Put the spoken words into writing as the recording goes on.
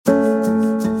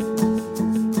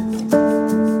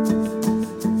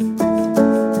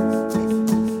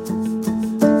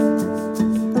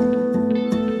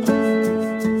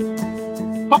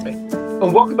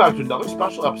back to another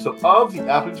special episode of the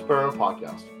Epic Experiment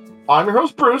Podcast. I'm your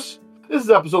host, Bruce. This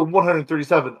is episode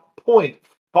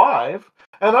 137.5,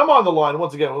 and I'm on the line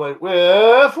once again with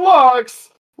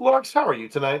Lux. Lux, how are you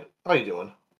tonight? How you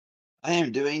doing? I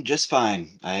am doing just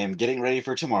fine. I am getting ready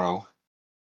for tomorrow.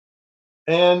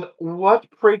 And what,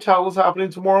 pray tell, is happening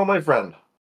tomorrow, my friend?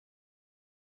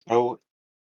 Oh,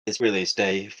 it's release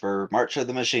day for March of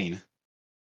the Machine.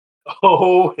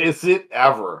 Oh, is it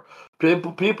ever?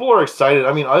 People are excited.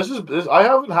 I mean, I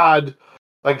haven't had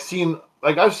I've seen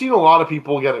a lot of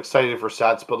people get excited for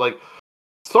sets, but like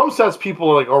some sets people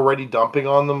are like already dumping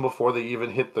on them before they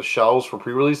even hit the shelves for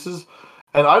pre-releases,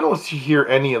 and I don't hear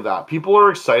any of that. People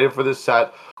are excited for this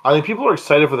set. I think people are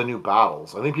excited for the new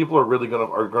battles. I think people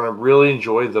are gonna really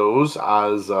enjoy those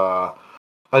as a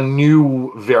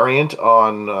new variant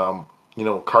on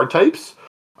card types.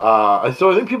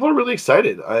 So I think people are really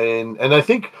excited, and I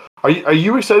think are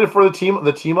you excited for the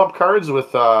team up cards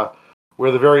with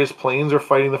where the various planes are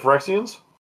fighting the Phyrexians?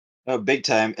 Oh, big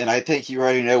time. And I think you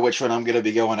already know which one I'm going to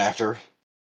be going after.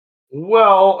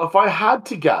 Well, if I had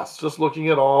to guess, just looking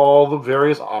at all the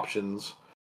various options,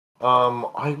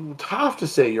 I would have to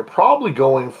say you're probably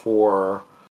going for.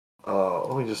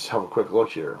 Let me just have a quick look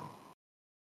here.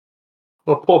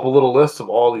 I'll pull up a little list of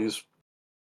all these.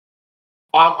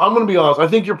 I'm going to be honest. I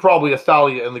think you're probably a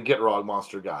Thalia and the Gitrog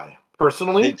monster guy.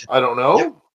 Personally, I don't Yep.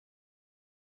 know.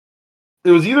 It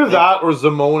was either Yep. that or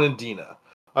Zamone and Dina.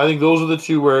 I think those are the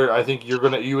two where I think you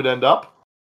would end up.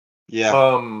 Yeah.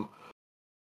 Um,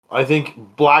 I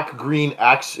think Black Green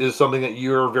X is something that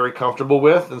you're very comfortable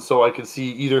with, and so I could see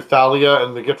either Thalia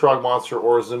and the Gitrog monster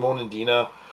or Zamone and Dina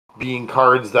being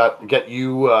cards that get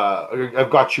you. I've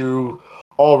got you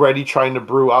already trying to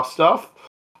brew up stuff.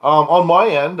 On my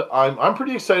end, I'm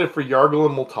pretty excited for Yargle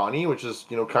and Multani, which is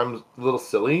kind of a little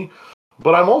silly,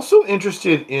 but I'm also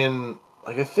interested in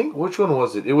I think which one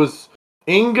was it? It was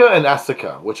Inga and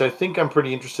Essica, which I think I'm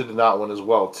pretty interested in that one as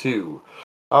well too.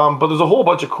 But there's a whole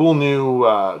bunch of cool new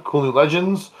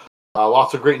legends,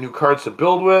 lots of great new cards to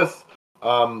build with.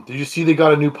 Did you see they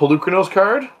got a new Pelucranos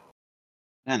card?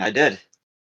 And I did.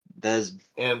 There's,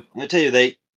 And I'll tell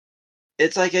you,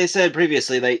 it's like I said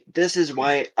previously, this is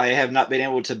why I have not been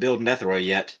able to build Netheroi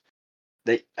yet.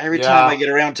 Every time I yeah, get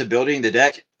around to building the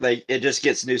deck, it just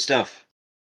gets new stuff.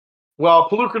 well,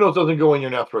 Pelucranos doesn't go in your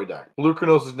Nethroi deck.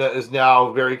 Pelucranos is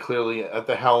now very clearly at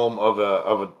the helm of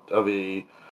a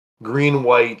green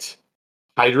white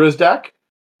Hydra's deck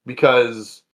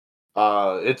because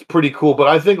it's pretty cool. But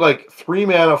I think like 3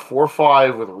 mana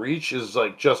 4/5 with reach is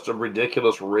like just a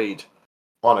ridiculous rate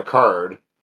on a card,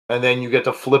 and then you get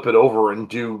to flip it over and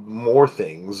do more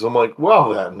things. I'm like, well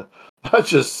then, that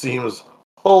just seems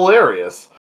hilarious.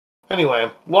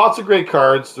 Anyway, lots of great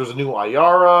cards. There's a new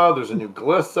Ayara, there's a new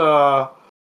Glissa,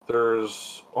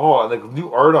 and the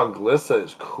new art on Glissa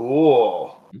is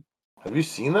cool. Have you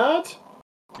seen that?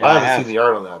 Yeah, I I haven't seen have. the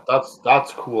art on that.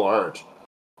 That's cool art.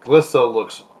 Glissa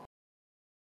looks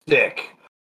sick.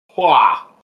 Wah.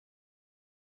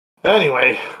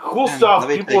 Anyway, cool And let stuff.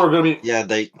 me People tell you, are gonna be. yeah,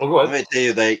 Oh, go let ahead. me tell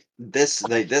you, this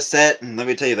set, and let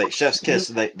me tell you, Chef's Kiss,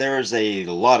 there's a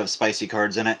lot of spicy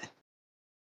cards in it.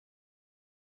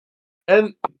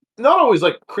 And not always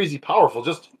like crazy powerful,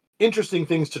 just interesting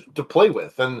things to play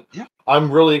with. And Yeah.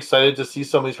 I'm really excited to see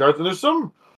some of these cards. And there's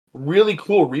some really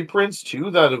cool reprints too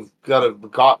that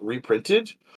have got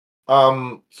reprinted.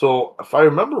 So if I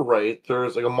remember right,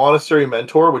 there's like a Monastery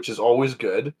Mentor, which is always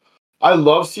good. I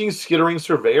love seeing Skittering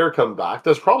Surveyor come back.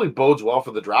 That's probably bodes well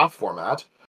for the draft format.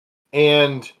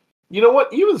 And you know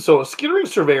what? Even so, Skittering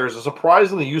Surveyor is a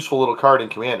surprisingly useful little card in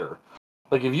Commander.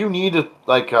 Like if you need a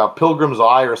Pilgrim's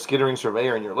Eye or a Skittering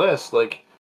Surveyor in your list, like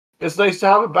it's nice to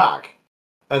have it back.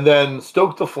 And then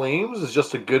Stoke the Flames is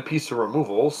just a good piece of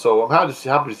removal, so I'm happy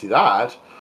to see that.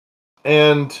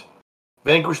 And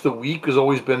Vanquish the Weak has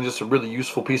always been just a really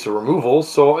useful piece of removal.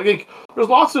 So I think there's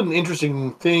lots of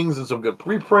interesting things and some good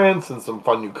preprints and some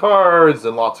fun new cards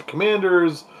and lots of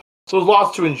commanders. So there's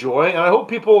lots to enjoy, and I hope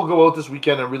people go out this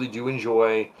weekend and really do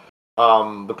enjoy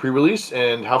the pre-release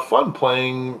and have fun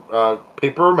playing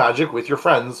paper Magic with your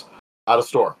friends at a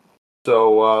store.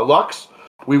 So Lux,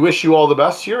 we wish you all the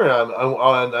best here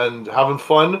and having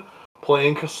fun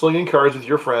playing slinging cards with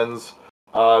your friends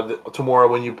tomorrow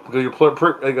when you go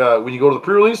when you go to the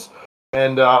pre-release,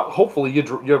 and hopefully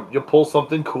you pull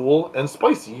something cool and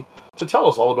spicy to tell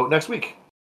us all about next week.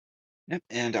 Yep.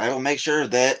 And I will make sure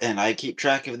and I keep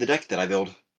track of the deck that I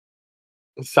build.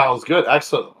 Sounds good.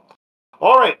 Excellent.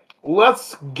 All right,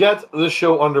 let's get the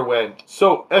show underway.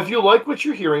 So, if you like what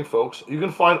you're hearing, folks, you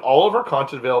can find all of our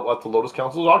content available at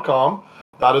thelotuscouncil.com.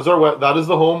 That is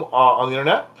the home on the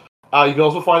internet. You can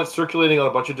also find it circulating on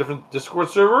a bunch of different Discord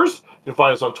servers. You can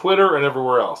find us on Twitter and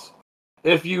everywhere else.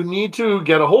 If you need to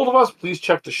get a hold of us, please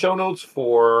check the show notes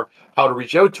for how to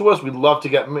reach out to us. We'd love to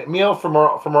get mail from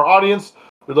our audience.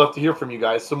 We'd love to hear from you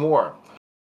guys some more.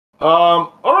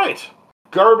 All right,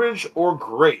 garbage or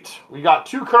great. We got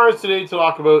 2 cards today to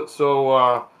talk about. So,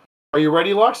 are you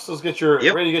ready, Lux? Let's get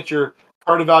Yep. ready to get your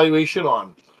card evaluation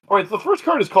on. All right, the first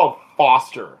card is called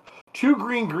Foster. 2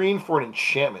 green for an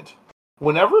enchantment.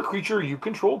 Whenever a creature you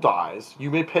control dies, you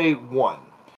may pay 1.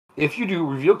 If you do,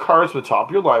 reveal cards from the top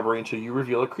of your library until you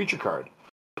reveal a creature card.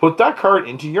 Put that card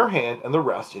into your hand and the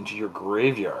rest into your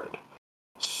graveyard.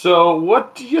 So,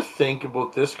 what do you think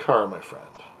about this card, my friend?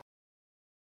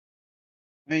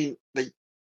 I mean,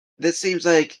 this seems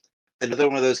like another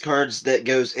one of those cards that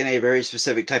goes in a very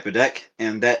specific type of deck,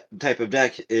 and that type of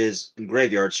deck is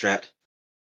Graveyard Strat.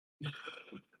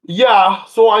 Yeah,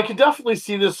 so I could definitely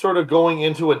see this sort of going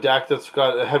into a deck that's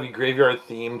got a heavy graveyard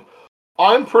themed.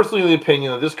 I'm personally of the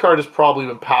opinion that this card has probably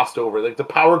been passed over. Like, the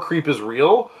power creep is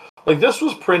real. Like, this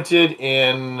was printed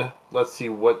in, let's see,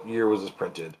 what year was this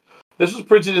printed? This was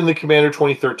printed in the Commander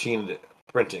 2013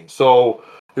 printing. So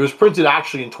it was printed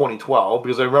actually in 2012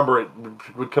 because I remember it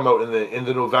would come out in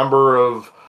the November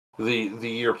of the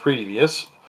year previous,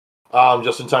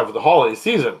 just in time for the holiday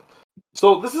season.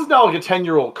 So this is now like a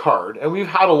 10-year-old card, and we've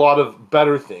had a lot of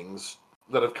better things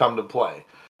that have come to play.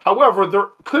 However, there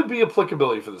could be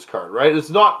applicability for this card, right?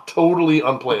 It's not totally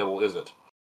unplayable, is it?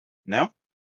 No?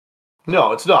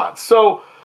 No, it's not. So,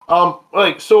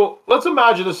 so let's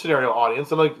imagine a scenario,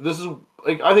 audience, and this is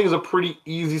I think is a pretty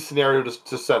easy scenario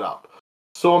to set up.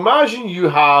 So imagine you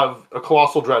have a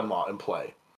Colossal Dreadnought in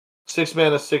play, 6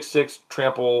 mana, 6/6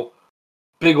 trample,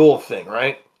 big old thing,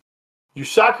 right? You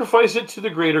sacrifice it to the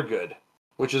Greater Good,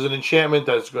 which is an enchantment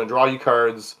that's going to draw you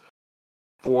cards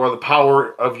for the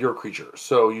power of your creature.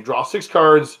 So you draw 6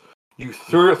 cards, you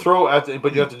throw at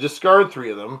but you have to discard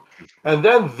 3 of them, and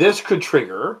then this could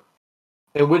trigger,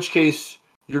 in which case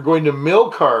you're going to mill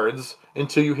cards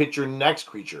until you hit your next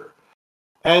creature.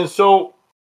 And so,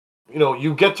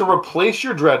 you get to replace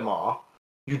your Dreadmaw,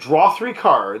 you draw 3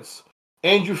 cards,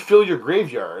 and you fill your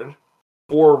graveyard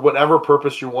for whatever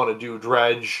purpose you want to do,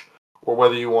 dredge, or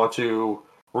whether you want to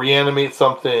reanimate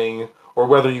something, or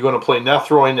whether you're going to play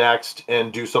Nethroi next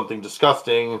and do something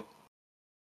disgusting.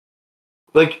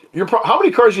 Like, how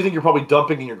many cards do you think you're probably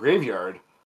dumping in your graveyard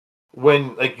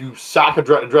when, you sack a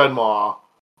Dreadmaw,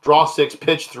 draw 6,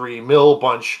 pitch 3, mill a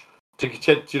bunch to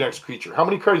get to your next creature? How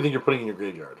many cards do you think you're putting in your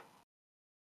graveyard?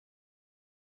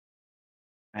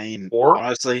 I mean, 4,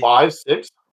 honestly, 5,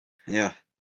 6? yeah.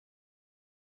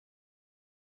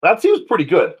 That seems pretty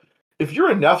good. If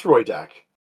you're a Nethroi deck,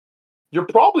 you're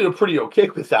probably pretty okay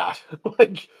with that.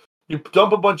 You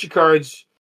dump a bunch of cards,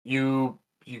 you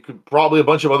could probably a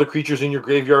bunch of other creatures in your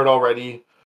graveyard already.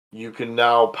 You can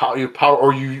now power,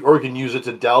 or you can use it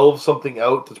to delve something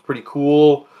out that's pretty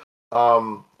cool.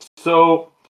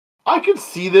 So I could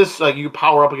see this, you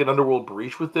power up like an Underworld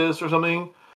Breach with this or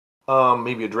something.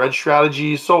 Maybe a dredge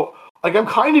strategy. So I'm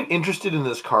kind of interested in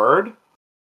this card,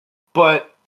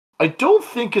 but I don't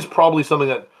think it's probably something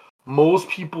that most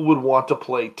people would want to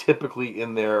play typically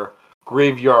in their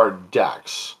graveyard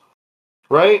decks,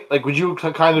 right? Would you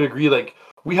kind of agree?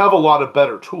 We have a lot of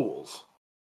better tools.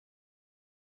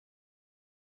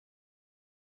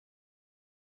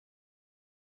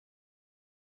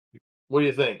 What do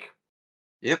you think?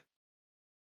 Yep.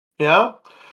 Yeah.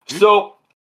 So,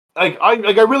 I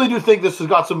really do think this has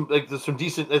got some there's some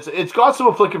decent. It's got some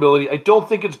applicability. I don't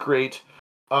think it's great.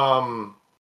 I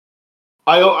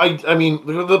mean,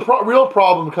 the real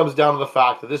problem comes down to the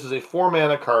fact that this is a 4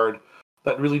 mana card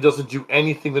that really doesn't do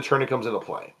anything the turn it comes into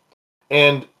play.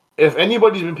 And if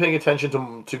anybody's been paying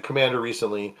attention to Commander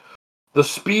recently, the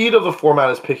speed of the format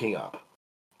is picking up.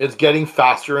 It's getting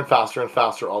faster and faster and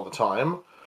faster all the time.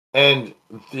 And,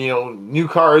 new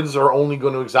cards are only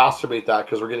going to exacerbate that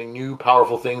because we're getting new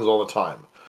powerful things all the time.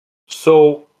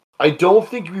 So I don't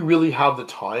think we really have the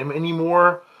time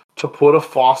anymore to put a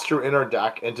Foster in our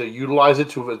deck and to utilize it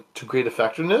to great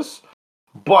effectiveness.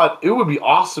 But it would be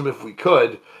awesome if we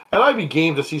could, and I'd be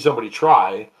game to see somebody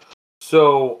try.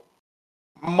 So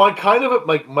my kind of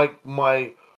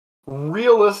my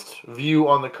realist view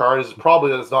on the card is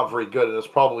probably that it's not very good and it's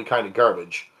probably kind of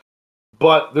garbage.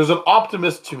 But there's an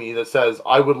optimist to me that says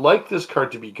I would like this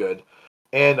card to be good,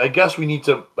 and I guess we need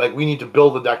to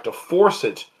build a deck to force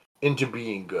it into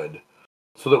being good,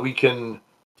 so that we can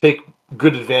take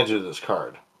good advantage of this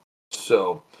card.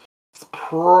 So it's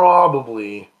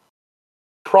probably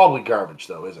garbage,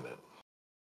 though, isn't it?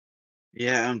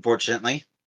 Yeah, unfortunately.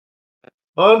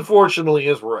 Unfortunately,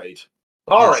 is right.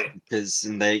 All right. Because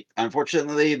they,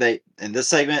 unfortunately, they in this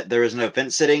segment there is no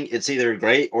fence sitting. It's either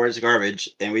great or it's garbage,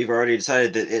 and we've already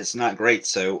decided that it's not great.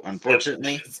 So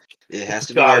unfortunately, It's, it has it's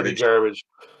to be gotta be garbage. garbage.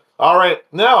 All right.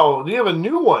 Now we have a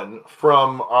new one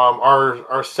from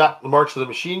our set March of the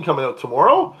Machine coming out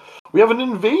tomorrow. We have an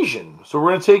invasion. So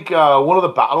we're gonna take one of the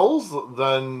battles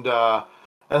and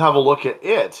have a look at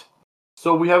it.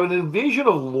 So we have an invasion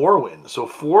of Lorwyn. So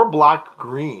 4 black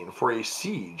green for a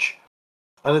siege.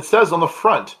 And it says on the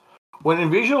front, when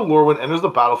Invasion of Lorwyn enters the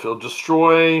battlefield,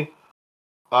 destroy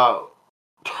uh,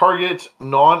 target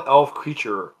non-elf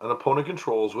creature an opponent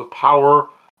controls with power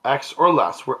X or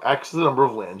less, where X is the number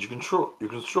of lands you control.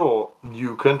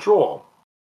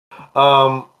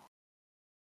 Um,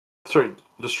 sorry,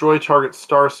 destroy target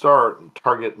star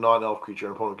target non-elf creature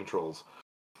an opponent controls.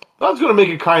 That's going to make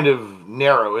it kind of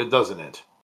narrow, it doesn't it?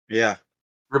 Yeah.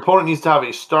 Your opponent needs to have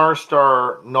a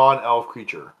star non-elf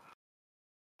creature.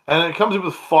 And it comes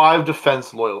with 5 defense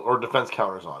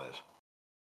counters on it.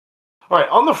 All right,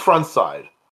 on the front side,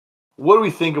 what do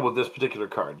we think about this particular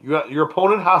card? Your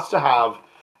opponent has to have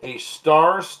a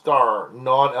star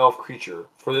non-elf creature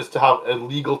for this to have a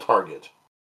legal target.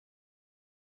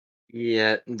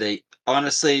 Yeah, they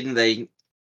honestly they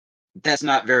that's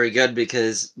not very good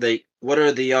because they what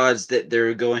are the odds that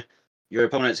your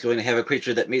opponent's going to have a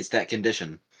creature that meets that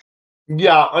condition?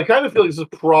 Yeah, I kind of feel like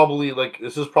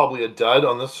this is probably a dud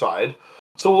on this side.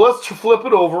 So let's flip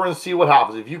it over and see what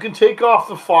happens. If you can take off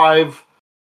the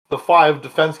five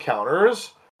defense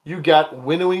counters, you get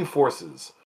winnowing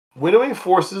forces. Winnowing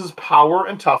forces power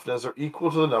and toughness are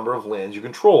equal to the number of lands you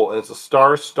control, and it's a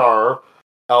star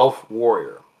elf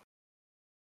warrior.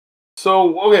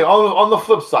 So okay, on the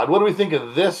flip side, what do we think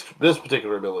of this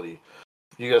particular ability?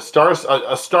 You get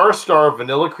a star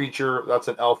vanilla creature that's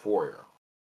an elf warrior.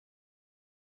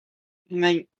 I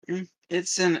mean,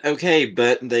 it's an okay,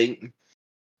 but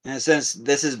since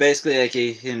this is basically like a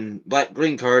in black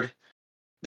green card,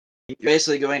 you're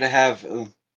basically going to have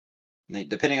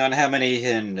depending on how many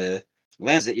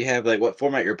lands that you have, like what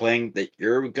format you're playing, that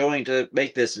you're going to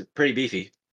make this pretty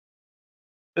beefy.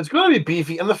 It's going to be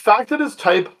beefy, and the fact that it's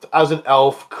typed as an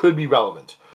elf could be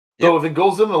relevant. So Yep. if it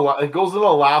goes in a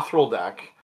Lathril deck,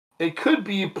 it could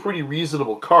be a pretty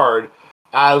reasonable card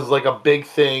as like a big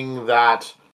thing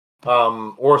that,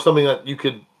 or something that you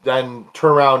could then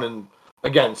turn around and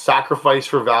again sacrifice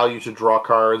for value to draw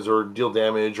cards or deal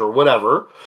damage or whatever.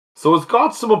 So it's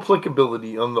got some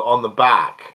applicability on the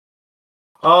back.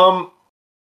 Um,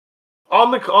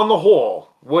 on the whole,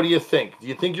 what do you think? Do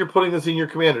you think you're putting this in your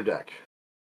commander deck?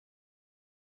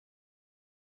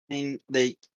 I mean,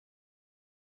 the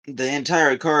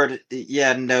entire card,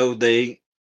 yeah, no, the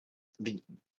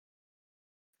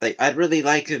I'd really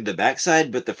like the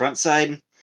backside, but the front side,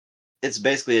 it's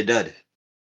basically a dud.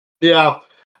 Yeah,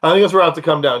 I think that's where I have to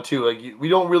come down too. Like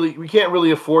we can't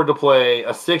really afford to play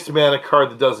a 6 mana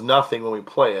card that does nothing when we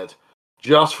play it,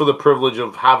 just for the privilege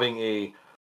of having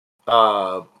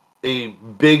uh, a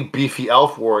big beefy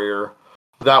elf warrior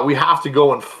that we have to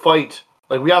go and fight.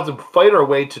 Like we have to fight our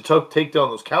way to take down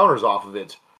those counters off of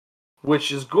it,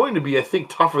 which is going to be, I think,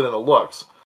 tougher than it looks.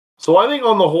 So I think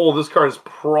on the whole, this card is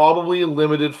probably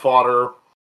limited fodder.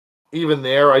 Even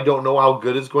there, I don't know how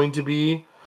good it's going to be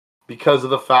because of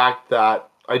the fact that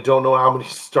I don't know how many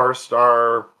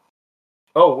star.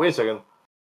 Oh, wait a second.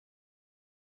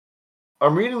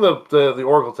 I'm reading the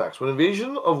Oracle text. When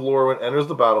Invasion of Lorwyn enters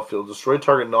the battlefield, destroy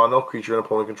target non-elf creature and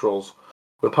opponent controls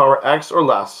with power X or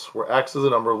less, where X is the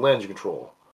number of lands you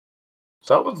control. Is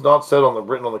that what's not said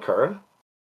written on the card?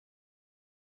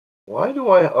 Why do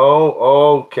I?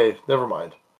 Oh, okay. Never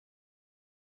mind.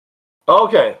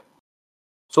 Okay.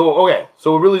 So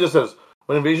it really just says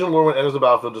when Invasion of Lorwyn enters the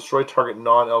battlefield, destroy target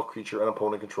non-elf creature and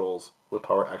opponent controls with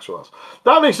power X or less.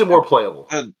 That makes it more playable.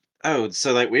 Oh,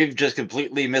 so like we've just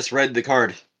completely misread the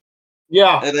card.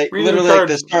 Yeah, Like reading the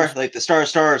literally card. like the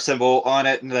star symbol on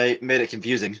it, and they made it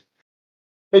confusing.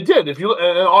 It did. If you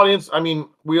an audience, I mean,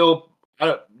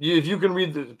 if you can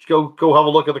read go have a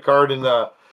look at the card in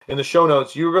the show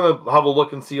notes. You're gonna have a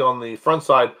look and see on the front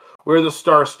side where the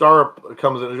star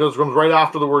comes in. It comes right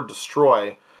after the word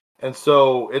destroy, and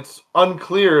so it's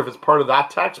unclear if it's part of that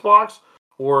text box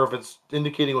or if it's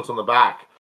indicating what's on the back.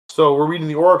 So we're reading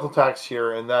the Oracle text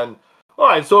here, and then all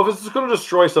right. So if it's going to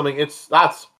destroy something,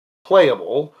 that's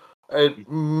playable. It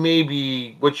may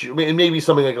be it may be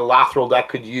something like a Lathril deck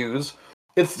could use.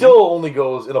 It still only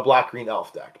goes in a black green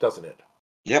elf deck, doesn't it?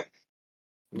 Yep.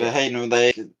 But Yeah. hey, no,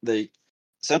 they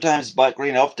sometimes black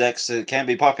green elf decks can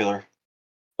be popular.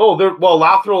 Oh,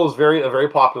 Lathril is a very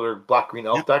popular black green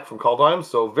elf Yep. deck from Kaldheim,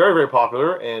 so very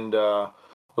popular, and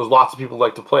There's lots of people who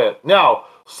like to play it. Now,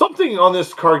 something on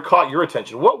this card caught your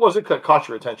attention. What was it that caught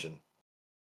your attention?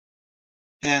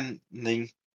 And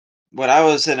what I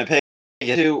was in a pay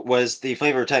to was the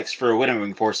flavor text for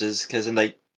Winnowing Forces, because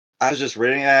I was just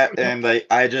reading that and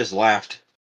I just laughed.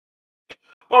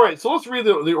 All right, so let's read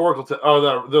the oracle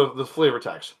the flavor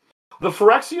text. The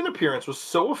Phyrexian appearance was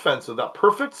so offensive that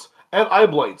perfects and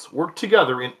Eyeblights worked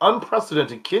together in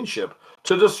unprecedented kinship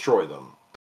to destroy them.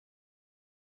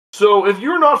 So, if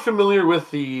you're not familiar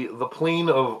with the plane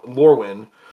of Lorwyn,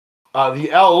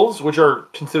 the elves, which are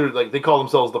considered like they call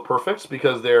themselves the perfects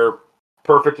because they're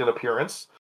perfect in appearance,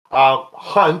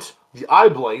 hunt the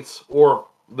Eyeblights or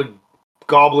the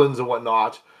goblins and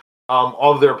whatnot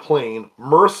of their plane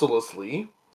mercilessly,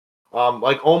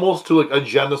 like almost to like a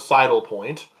genocidal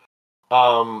point,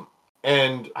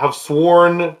 and have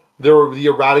sworn the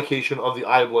eradication of the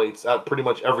Eyeblights at pretty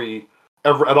much every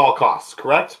at all costs.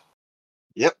 Correct?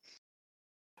 Yep.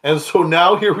 And so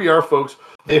now here we are, folks.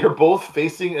 They are both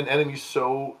facing an enemy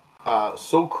so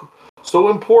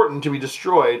important to be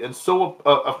destroyed and so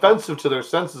offensive to their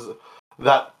senses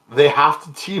that they have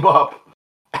to team up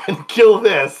and kill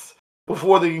this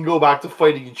before they can go back to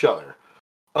fighting each other.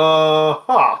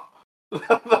 Huh.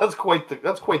 That's quite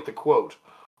the quote.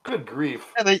 Good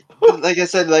grief. And like I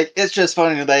said, it's just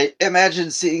funny. Imagine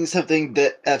seeing something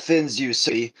that offends you,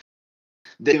 so you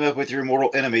team up with your mortal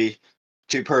enemy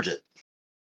to purge it.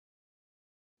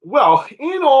 Well,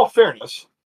 in all fairness,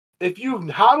 if you've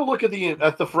had a look at the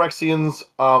Phyrexians,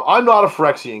 I'm not a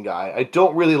Phyrexian guy. I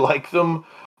don't really like them.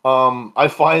 I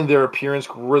find their appearance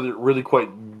really quite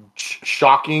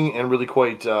shocking and really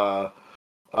quite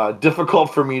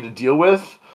difficult for me to deal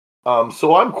with.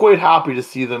 So I'm quite happy to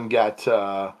see them get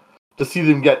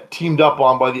teamed up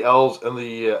on by the elves and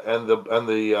the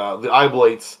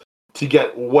Eyeblights to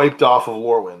get wiped off of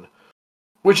Lorwyn,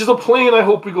 which is a plane I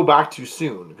hope we go back to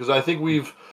soon because I think we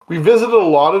visited a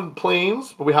lot of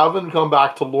planes, but we haven't come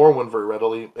back to Lorwyn very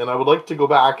readily, and I would like to go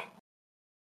back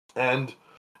and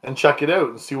check it out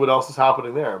and see what else is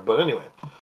happening there. But anyway,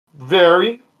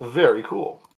 very, very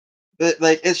cool. But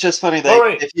it's just funny.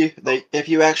 Right. If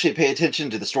you actually pay attention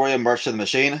to the story of March of the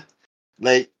Machine,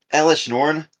 Elish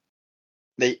Norn,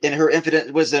 in her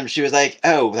infinite wisdom, she was like,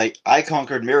 "Oh, I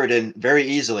conquered Mirrodin very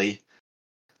easily.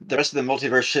 The rest of the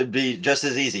multiverse should be just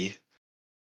as easy."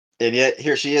 And yet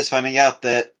here she is finding out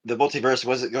that the multiverse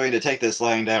wasn't going to take this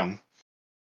lying down.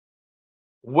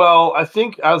 Well, I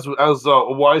think as a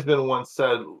wise man once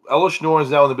said, Elish Norn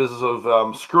is now in the business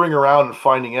of screwing around and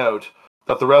finding out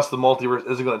that the rest of the multiverse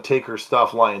isn't going to take her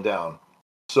stuff lying down.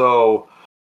 So,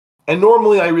 and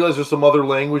normally I realize there's some other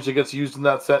language that gets used in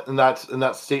that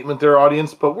statement there,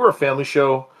 audience. But we're a family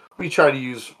show. We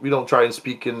don't try and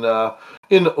speak in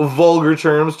vulgar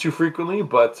terms too frequently.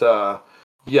 But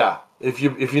yeah, if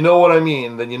you know what I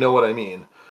mean, then you know what I mean.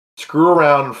 Screw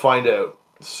around and find out.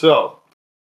 So.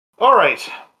 All right,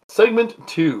 segment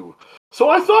 2. So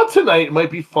I thought tonight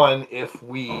might be fun if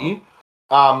we,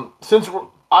 since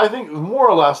I think more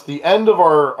or less the end of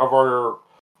our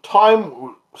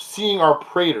time seeing our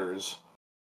Praetors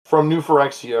from New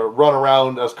Phyrexia run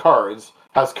around as cards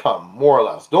has come, more or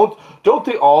less. Don't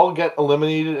they all get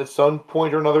eliminated at some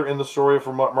point or another in the story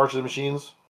for March of the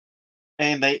Machines?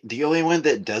 And the only one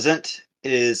that doesn't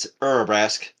is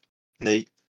Urabrask.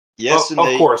 Yes, and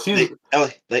of course, he's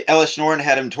Elish Norn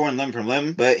had him torn limb from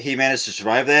limb, but he managed to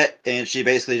survive that, and she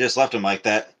basically just left him like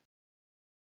that.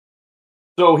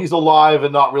 So he's alive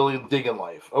and not really digging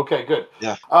life. Okay, good.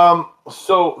 Yeah.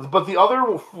 So, but the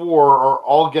other 4 are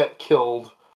all get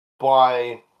killed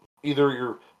by either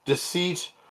your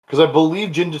deceit, because I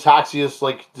believe Jin-Gitaxias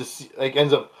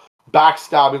ends up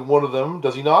backstabbing one of them.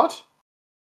 Does he not?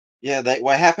 Yeah.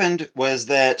 What happened was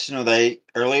that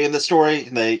early in the story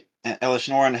Elish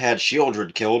Norn had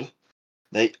Shieldred killed.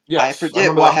 I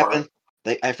forget what happened.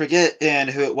 I forget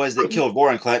who it was that killed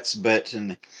Vorinclex, but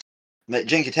that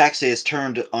Jin-Gitaxias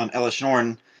turned on Elish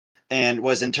Norn and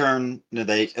was in turn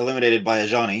eliminated by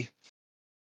Ajani.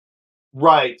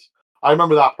 Right. I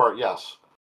remember that part. Yes.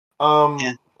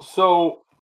 Yeah. So,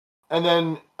 and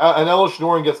then and Elish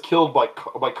Norn gets killed by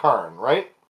Karn,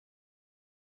 right?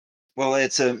 Well,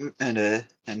 it's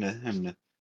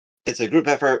it's a group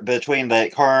effort between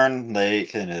Karn,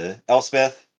 and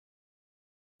Elspeth.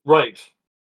 Right.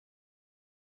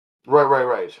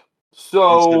 Right. And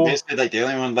so So basically, the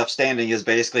only one left standing is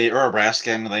basically Urabrask,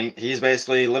 and he's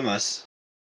basically limbless.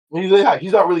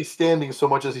 he's not really standing so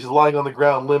much as he's lying on the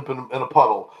ground limp in a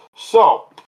puddle.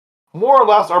 So, more or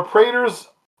less, our Praetors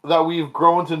that we've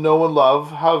grown to know and love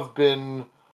have been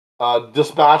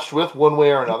dispatched with one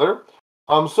way or another.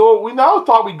 So we now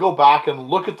thought we'd go back and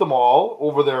look at them all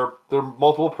over their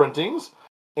multiple printings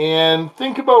and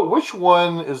think about which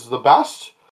one is the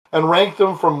best and rank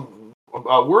them from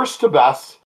worst to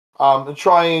best, and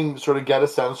try and sort of get a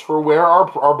sense for where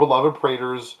our beloved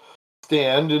Praetors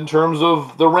stand in terms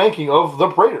of the ranking of the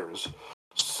Praetors.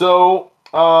 So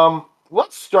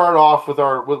let's start off with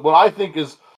what I think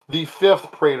is the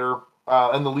fifth Praetor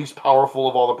and the least powerful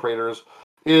of all the Praetors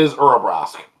is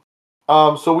Urabrask.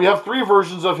 So we have three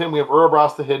versions of him. We have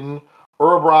Urabrask the Hidden,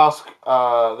 Urabrask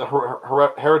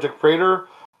the Heretic Praetor,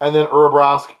 and then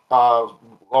Urabrask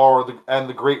and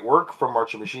the Great Work from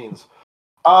March of Machines.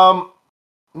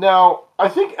 Now, I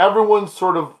think everyone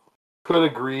sort of could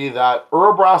agree that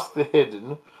Urabrask the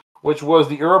Hidden, which was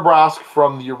the Urabrask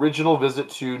from the original visit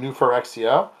to New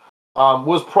Phyrexia,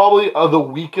 was probably the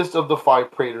weakest of the five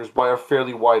Praetors by a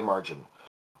fairly wide margin.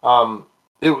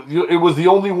 It was the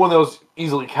only one that was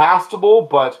easily castable,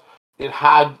 but it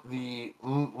had the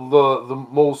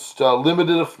most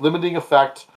limiting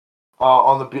effect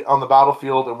on the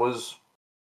battlefield, and was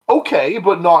okay,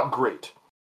 but not great.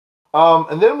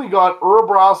 And then we got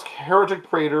Urabrask Heretic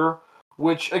Praetor,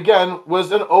 which again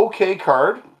was an okay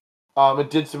card. It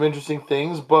did some interesting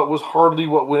things, but was hardly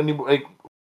what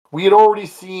we had already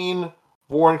seen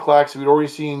Vorinclex, we'd already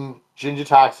seen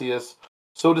Jin-Gitaxias.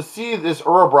 So to see this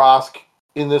Urabrask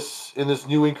in this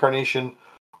new incarnation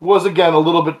was again a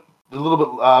little bit of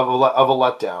a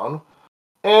letdown.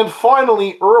 And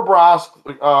finally,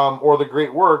 Urabrask, or the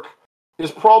Great Work,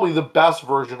 is probably the best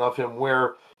version of him,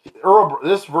 where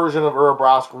this version of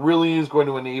Urabrask really is going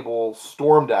to enable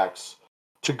Storm decks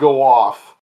to go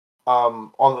off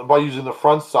by using the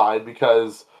front side,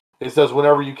 because it says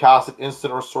whenever you cast an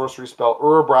instant or sorcery spell,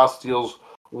 Urabrask deals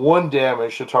 1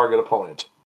 damage to target opponent.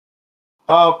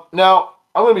 Now,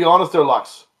 I'm going to be honest there,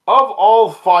 Lux. Of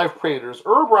all 5 Praetors,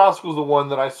 Urabrask was the one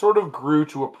that I sort of grew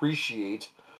to appreciate.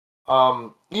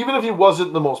 Even if he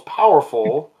wasn't the most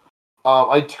powerful,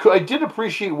 I did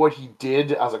appreciate what he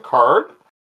did as a card.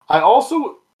 I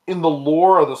also, in the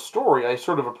lore of the story, I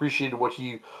sort of appreciated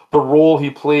the role he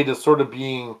played as sort of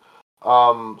being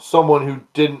someone who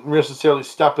didn't necessarily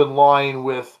step in line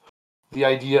with the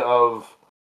idea of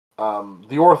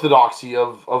the orthodoxy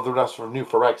of the rest of New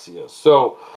Phyrexia.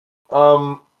 So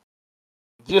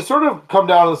you sort of come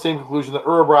down to the same conclusion that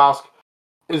Urabrask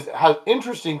has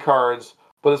interesting cards,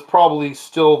 but is probably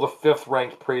still the 5th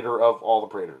ranked Praetor of all the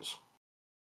Praetors.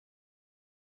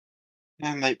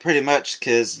 And pretty much,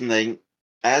 because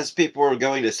as people were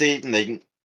going to see,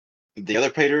 the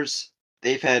other Praetors,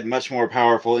 they've had much more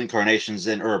powerful incarnations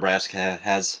than Urabrask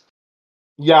has.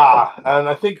 Yeah, and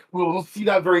I think we'll see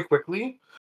that very quickly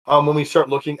when we start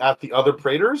looking at the other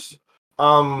Praetors.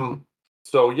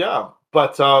 So yeah,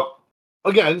 but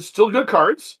again, still good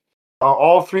cards.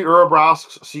 All 3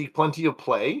 Urabrasks see plenty of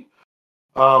play.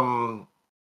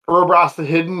 Urabrask the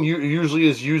Hidden usually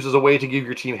is used as a way to give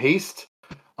your team haste.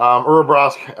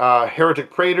 Urabrask Heretic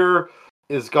Praetor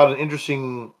has got an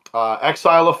interesting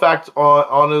exile effect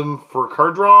on him for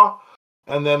card draw.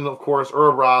 And then, of course,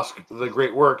 Urabrask, the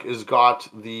Great Work, has got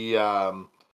the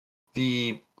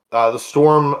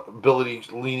storm ability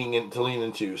to lean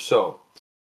into. So,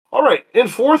 all right, in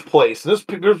 4th place, there's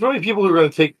many people who are going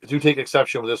to take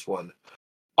exception with this one.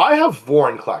 I have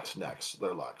Vorinclex next,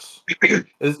 there, Lex.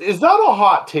 Is that a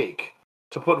hot take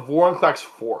to put Vorinclex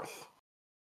 4th?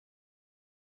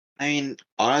 I mean,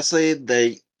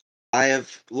 honestly, I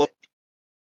have looked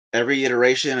every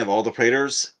iteration of all the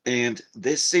Praetors, and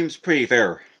this seems pretty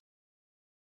fair.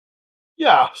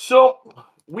 Yeah, so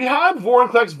we had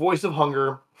Vorinclex Voice of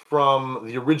Hunger from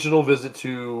the original visit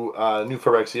to New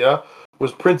Phyrexia,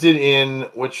 was printed in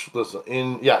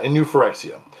New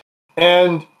Phyrexia,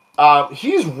 and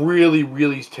he's really,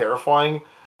 really terrifying.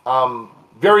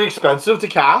 Very expensive to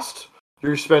cast.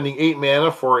 You're spending 8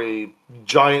 mana for a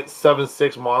giant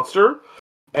 7/6 monster,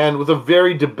 and with a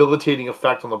very debilitating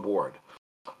effect on the board.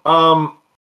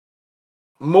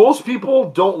 Most people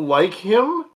don't like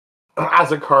him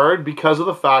as a card because of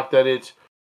the fact that it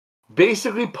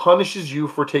basically punishes you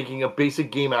for taking a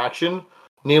basic game action,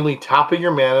 namely tapping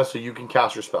your mana so you can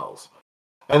cast your spells.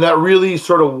 And that really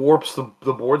sort of warps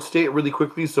the board state really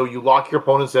quickly, so you lock your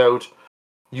opponents out,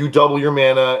 you double your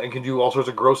mana, and can do all sorts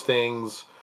of gross things.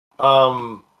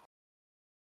 So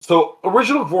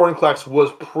original Vorinclex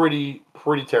was pretty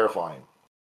terrifying.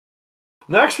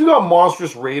 Next, we got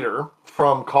Monstrous Raider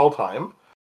from Kaldheim.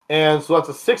 And so that's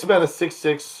a 6 mana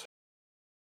 6/6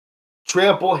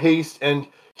 trample, haste, and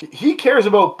he cares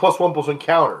about +1/+1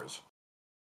 counters.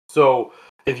 So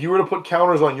if you were to put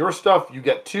counters on your stuff, you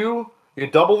get 2. You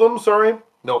double them, sorry.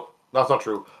 Nope, that's not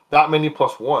true. That many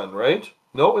 +1, right?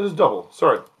 No, it is double.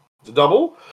 Sorry. It's a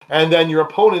double. And then your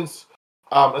opponents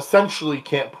essentially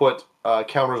can't put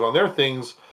counters on their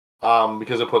things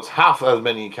because it puts half as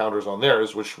many counters on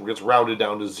theirs, which gets rounded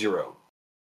down to 0.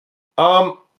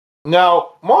 Um,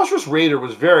 Now, Monstrous Raider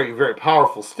was very, very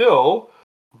powerful still,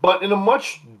 but in a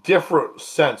much different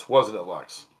sense, wasn't it,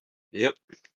 Lex? Yep.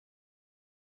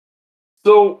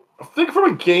 So, I think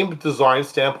from a game design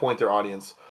standpoint, their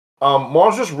audience,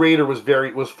 Monstrous Raider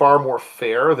was far more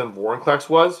fair than Vorinclex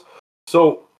was.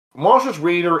 So, Monstrous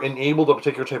Raider enabled a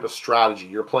particular type of strategy.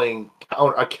 You're playing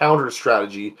a counter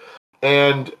strategy,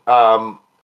 and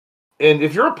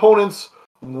if your opponents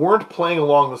weren't playing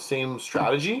along the same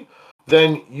strategy,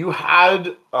 then you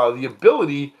had the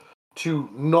ability to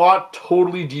not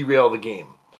totally derail the game.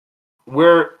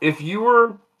 Where if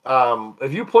you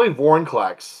play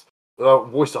Vorinclex,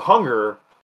 Voice of Hunger,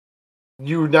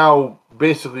 you now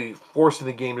basically forcing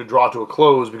the game to draw to a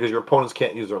close because your opponents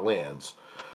can't use their lands.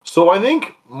 So I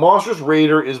think Monstrous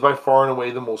Raider is by far and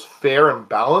away the most fair and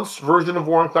balanced version of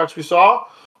Vorinclex we saw,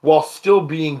 while still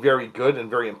being very good and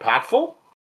very impactful.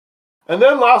 And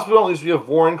then last but not least, we have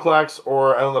Vorinclex,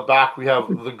 and on the back we have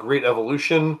the Great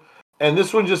Evolution. And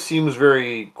this one just seems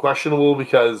very questionable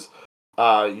because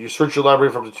you search your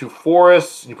library for up to 2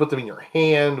 forests, and you put them in your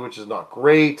hand, which is not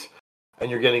great. And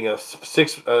you're getting a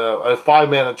 5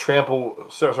 mana trample.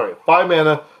 Sorry, 5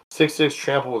 mana 6/6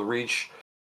 trample with reach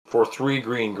for 3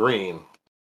 green.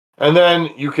 And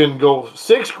then you can go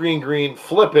 6 green,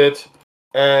 flip it,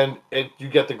 and you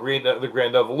get the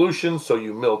Grand Evolution. So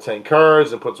you mill 10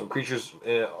 cards and put some creatures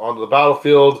onto the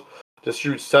battlefield.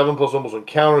 Distribute 7+1/+1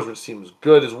 counters, which seems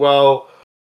good as well.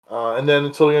 And then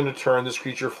until the end of turn, this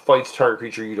creature fights target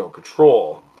creature you don't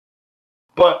control.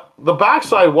 But the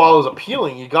backside, while is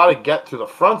appealing, you got to get to the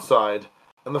front side,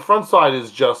 and the front side is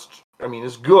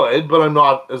is good, but I'm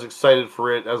not as excited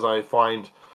for it as I find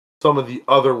some of the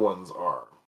other ones are.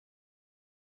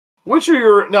 Which are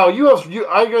your now?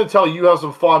 I'm going to tell you have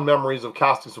some fond memories of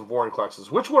casting some Vorinclexes.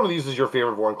 Which one of these is your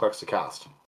favorite Vorinclex to cast?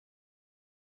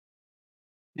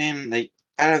 And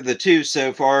out of the two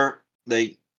so far,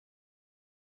 I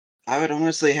would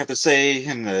honestly have to say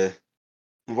in the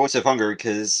Voice of Hunger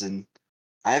because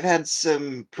I've had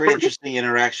some pretty interesting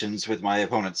interactions with my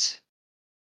opponents.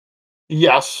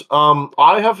 Yes,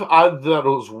 I have had that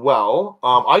as well.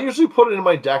 I usually put it in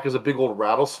my deck as a big old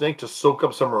rattlesnake to soak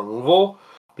up some removal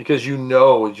because as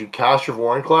you cast your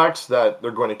Vorinclex that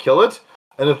they're going to kill it,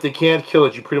 and if they can't kill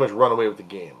it, you pretty much run away with the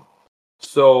game.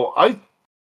 So I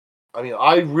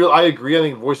agree. I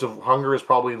think Voice of Hunger is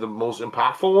probably the most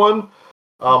impactful one.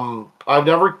 I've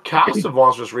never cast a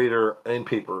Monstrous Raider in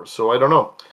paper, so I don't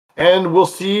know. And we'll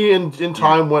see in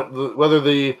time whether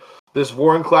this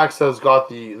Vorinclex has got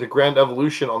the Grand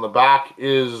Evolution on the back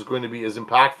is going to be as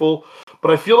impactful.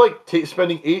 But I feel like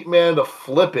spending 8 mana to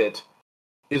flip it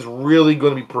is really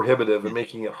going to be prohibitive and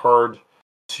making it hard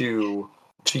to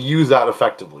use that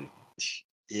effectively.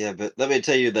 Yeah, but let me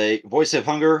tell you, the Voice of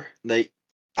Hunger,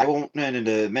 I won't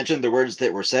mention the words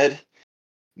that were said,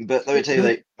 but let me tell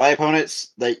you, my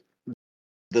opponents, the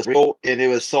roll, and it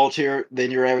was saltier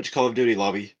than your average Call of Duty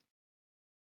lobby.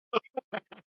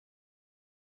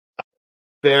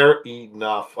 Fair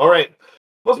enough. All right,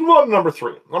 let's move on to number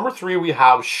 3. Number 3, we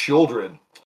have Shieldred.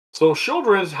 So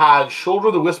Shieldred had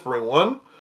Shoulder the Whispering One,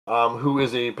 who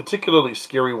is a particularly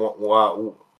scary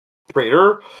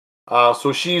Praetor.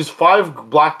 So she's 5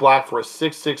 black for a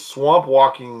 6/6 swamp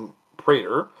walking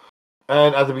Praetor.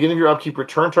 And at the beginning of your upkeep,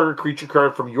 return target creature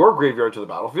card from your graveyard to the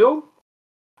battlefield.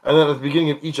 And then at the beginning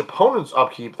of each opponent's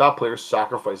upkeep, that player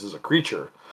sacrifices a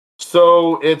creature.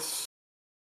 So it's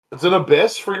an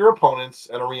abyss for your opponents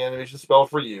and a reanimation spell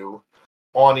for you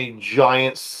on a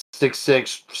giant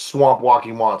 6/6 swamp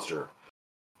walking monster.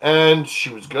 And she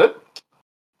was good.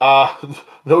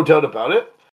 No doubt about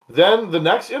it. Then the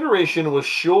next iteration was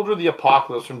Shoulder the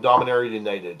Apocalypse from Dominaria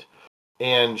United.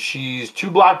 And she's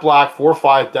 2 black,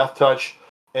 4/5, Death Touch,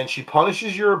 and she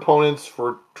punishes your opponents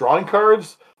for drawing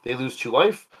cards. They lose 2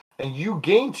 life, and you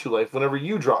gain 2 life whenever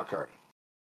you draw a card.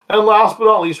 And last but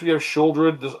not least, we have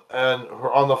Shieldred, and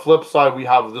on the flip side, we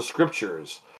have the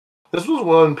Scriptures. This was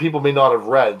one people may not have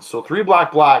read. So 3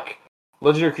 black,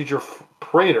 legendary creature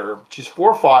Praetor. She's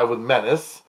 4/5 with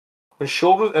Menace. When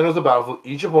Shieldred enters the battlefield,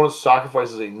 each opponent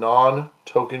sacrifices a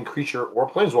non-token creature or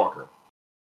planeswalker.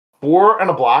 4 and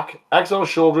a black, exile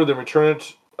Shieldred, then return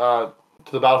it to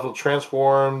the battlefield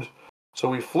transformed. So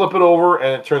we flip it over,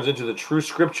 and it turns into the True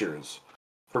Scriptures.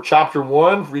 For Chapter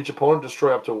 1, for each opponent,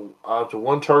 destroy up to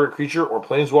 1 target creature or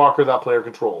planeswalker that player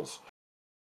controls.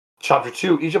 Chapter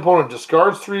 2, each opponent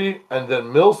discards 3 and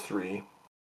then mills 3.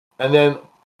 And then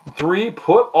 3,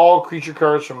 put all creature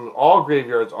cards from all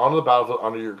graveyards onto the battlefield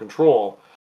under your control.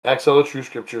 exile the true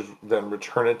scriptures, then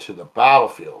return it to the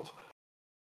battlefield.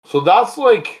 So that's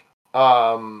like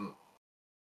Dark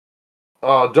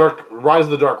Rise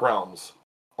of the Dark Realms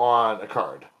on a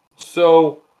card.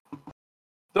 So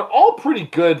they're all pretty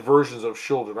good versions of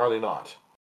Children, are they not?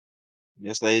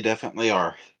 Yes, they definitely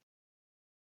are.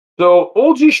 So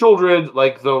OG Children,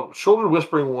 like the Children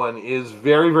Whispering one, is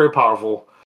very, very powerful.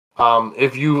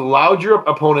 If you allowed your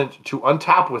opponent to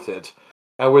untap with it,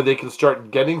 and where they can start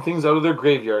getting things out of their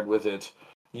graveyard with it,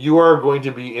 you are going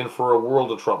to be in for a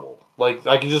world of trouble. Like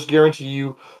I can just guarantee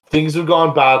you, things have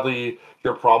gone badly.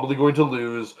 You're probably going to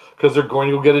lose because they're going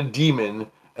to go get a demon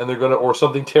and they're going to or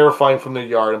something terrifying from their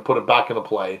yard and put it back into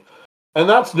play, and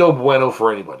that's no bueno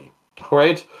for anybody,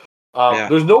 right? Yeah.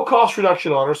 There's no cost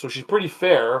reduction on her, so she's pretty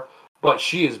fair, but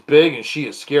she is big and she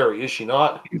is scary, is she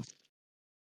not?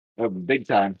 Big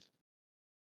time.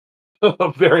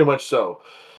 Very much so.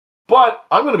 But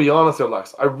I'm going to be honest there,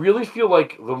 Lex. I really feel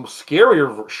like the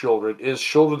scarier Children is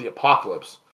Shoulder the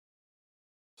Apocalypse.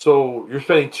 So you're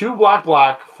spending 2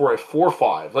 black for a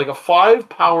 4/5. Like a 5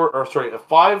 power, or sorry, a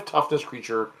 5 toughness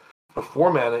creature for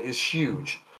 4 mana is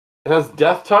huge. It has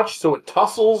Death Touch, so it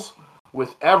tussles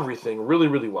with everything really,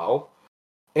 really well.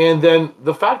 And then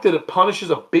the fact that it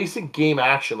punishes a basic game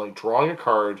action like drawing a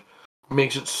card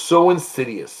makes it so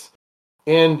insidious.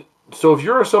 And so if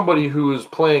you're somebody who is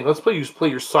playing, let's play you play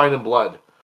your Sign in Blood,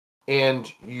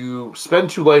 and you spend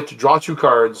 2 life to draw 2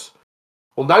 cards.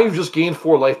 Well, now you've just gained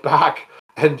 4 life back,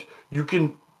 and you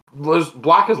can.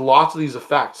 Black has lots of these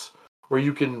effects where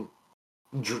you can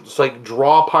just like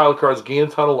draw a pile of cards, gain a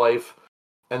ton of life,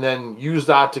 and then use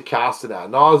that to cast an ad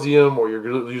nauseum, or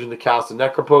you're using to cast a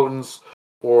necropotence,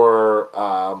 or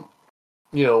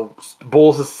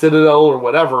Bolas' Citadel or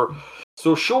whatever.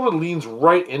 So Shoulder leans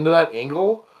right into that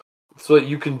angle so that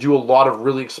you can do a lot of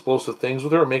really explosive things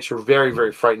with her. It makes her very,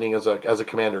 very frightening as a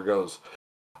commander goes.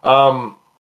 And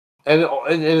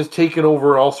it's taken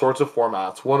over all sorts of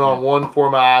formats, one-on-one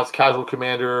formats, casual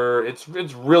commander. It's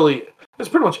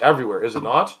pretty much everywhere, is it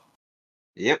not?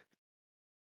 Yep.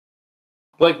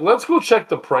 Like, let's go check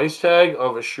the price tag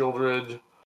of a Shieldred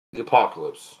the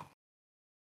Apocalypse.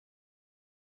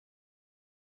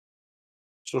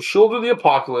 So Shieldred the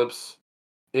Apocalypse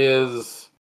is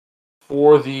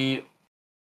for the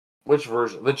which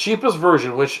version? The cheapest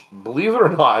version, which believe it or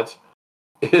not,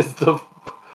 is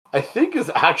I think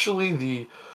is actually the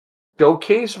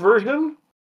showcase version.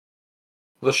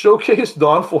 The showcase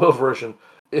non-foil version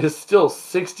is still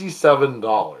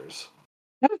 $67.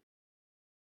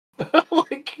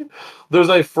 Like, there's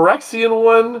a Phyrexian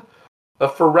one, a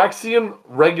Phyrexian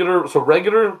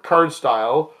regular card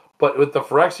style, but with the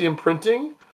Phyrexian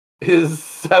printing is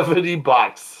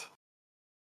 $70.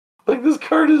 Like, this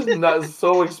card is not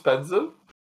so expensive.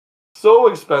 So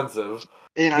expensive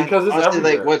And because it's honestly,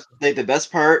 like everywhere. what's like the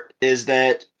best part is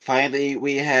that finally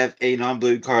we have a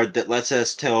non-blue card that lets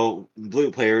us tell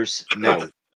blue players no.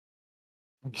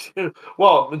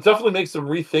 Well, it definitely makes them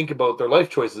rethink about their life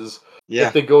choices if Yeah.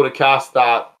 they go to cast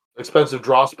that expensive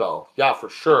draw spell. Yeah, for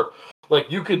sure. Like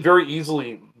you could very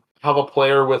easily have a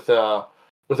player with a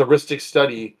Rhystic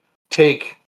Study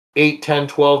take 8, 10,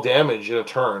 12 damage in a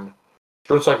turn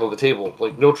cycle of the table,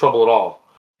 like no trouble at all.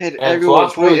 And And so everyone will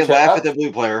that's point really and laugh at the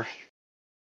blue player.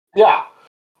 yeah.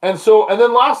 And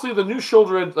then lastly, the new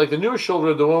Shieldred, like the newest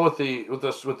Shieldred, the one with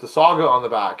the saga on the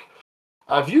back.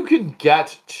 If you can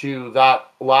get to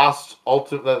that last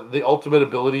ultimate, the ultimate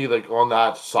ability, like on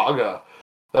that saga,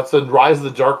 that's the Rise of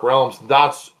the Dark Realms.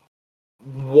 That's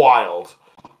wild.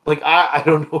 Like I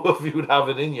don't know if you would have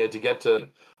it in you to get to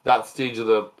that stage of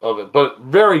it, but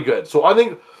very good. So I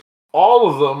think all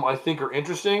of them I think are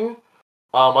interesting.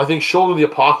 I think Shoulder of the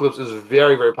Apocalypse is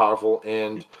very, very powerful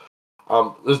and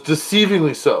is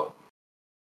deceivingly so.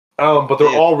 But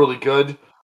they're Yeah. all really good,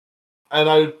 and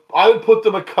I would put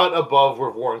them a cut above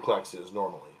where Vorinclex is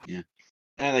normally. Yeah.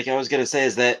 And like I was gonna say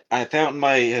is that I found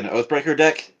my an Oathbreaker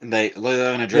deck and they laid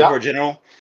on a Yeah. Dreadhorde General.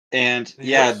 And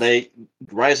yeah, Yes. they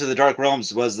Rise of the Dark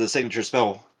Realms was the signature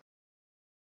spell.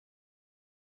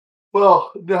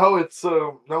 Well, now it's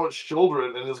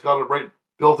children and it's got it right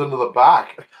built into the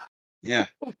back. Yeah.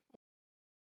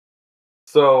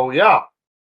 So yeah,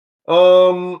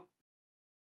 um,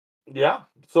 yeah.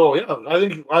 So yeah,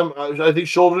 I think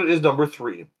children is number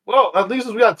 3. Well, at least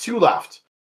we got 2 left.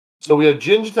 So we have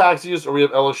Ginge Taxius or we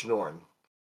have Elish Norn.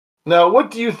 Now,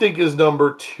 what do you think is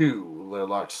number 2,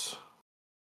 Lux?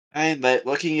 And but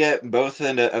looking at both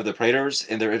of the Praetors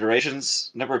and their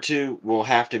iterations, number 2 will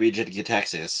have to be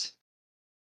Jin-Gitaxias.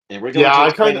 And we're going Yeah, to I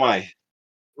explain kind why.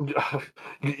 of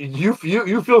you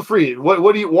feel free.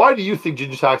 What do you why do you think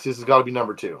Ginge Taxius has got to be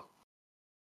number 2?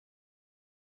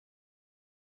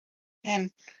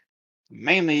 And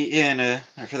mainly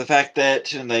for the fact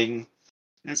that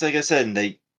it's like I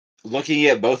said, looking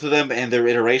at both of them and their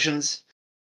iterations,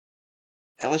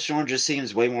 Elishnorn just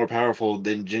seems way more powerful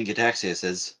than Jin-Gitaxias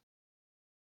is.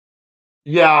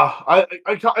 Yeah, I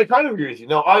kind of agree with you.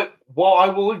 Now, while I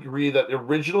will agree that the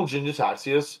original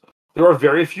Jin-Gitaxias, there are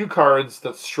very few cards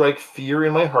that strike fear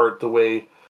in my heart the way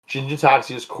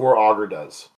Jin-Gitaxias Core Augur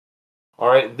does. All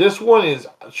right, this one is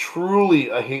truly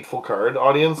a hateful card,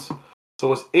 audience.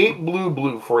 So it's 8 blue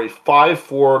blue for a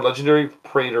 5/4 legendary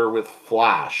Praetor with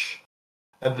Flash.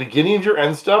 At the beginning of your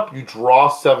end step, you draw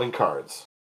 7 cards.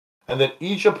 And then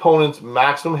each opponent's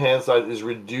maximum hand size is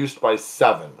reduced by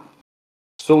 7.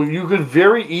 So you could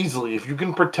very easily, if you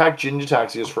can protect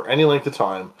Jin-Gitaxias for any length of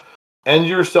time, end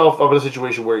yourself up in a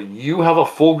situation where you have a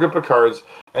full grip of cards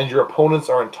and your opponents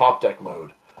are in top deck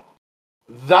mode.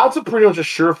 That's a pretty much a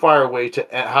surefire way to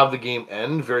have the game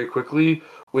end very quickly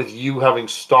with you having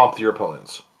stomped your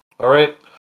opponents. All right.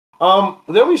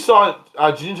 Then we saw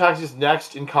Jin-Gitaxias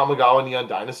next in Kamigawa Neon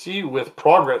Dynasty with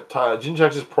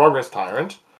Jin-Gitaxias Progress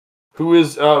Tyrant, who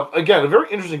is again a very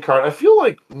interesting card. I feel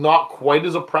like not quite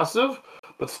as oppressive,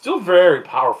 but still very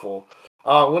powerful.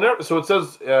 Whenever so it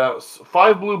says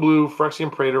 5 blue blue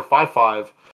Phyrexian Praetor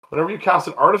 5/5. Whenever you cast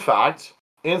an artifact,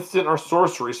 instant or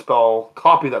sorcery spell,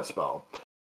 copy that spell.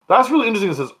 That's really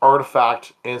interesting. It says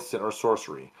artifact, instant, or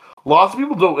sorcery. Lots of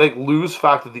people don't lose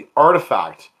fact that the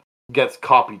artifact gets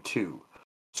copied too.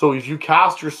 So if you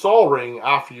cast your Sol Ring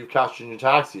after you've cast your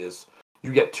Taxius,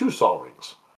 you get 2 Sol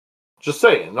Rings. Just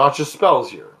saying, not just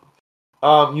spells here.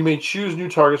 You may choose new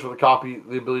targets for the copy.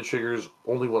 The ability triggers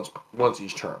only once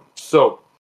each turn. So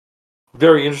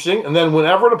very interesting. And then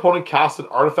whenever an opponent casts an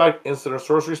artifact, instant, or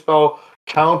sorcery spell,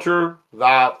 counter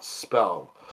that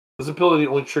spell. This ability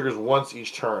only triggers once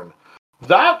each turn.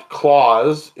 That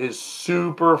clause is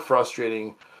super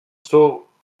frustrating. So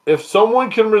if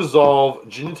someone can resolve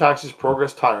Jin-Gitaxias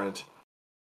Progress Tyrant,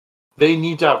 they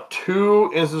need to have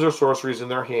 2 instants or sorceries in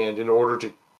their hand in order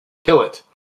to kill it.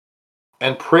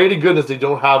 And pray to goodness they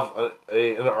don't have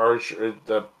an arch.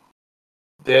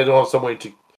 They don't have some way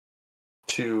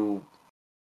to.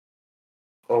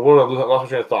 Oh, what was I lost my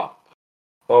train of thought?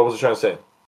 What was I trying to say?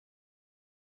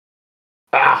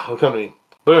 It'll come to me.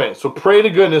 But anyway, so pray to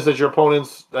goodness that your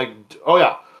opponents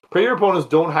pray your opponents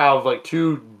don't have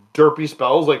 2 derpy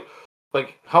spells.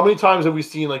 Like how many times have we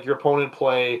seen your opponent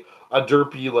play a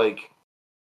derpy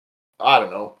I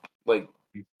don't know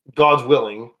God's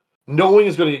willing, knowing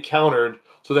it's going to get countered,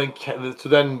 so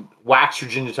then wax your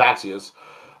Jin-Gitaxias.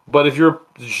 But if your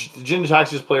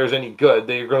Jin-Gitaxias player is any good,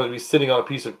 they're going to be sitting on a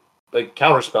piece of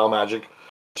counterspell magic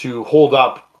to hold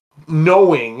up,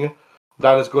 knowing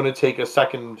that it's going to take a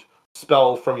second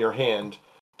spell from your hand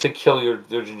to kill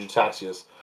their Jin-Gitaxias.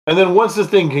 And then once this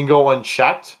thing can go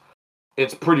unchecked,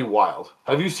 it's pretty wild.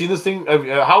 Have you seen this thing?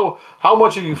 How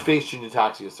much have you faced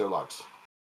Jin-Gitaxias there, Lux?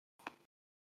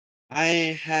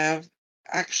 I have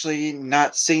actually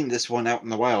not seen this one out in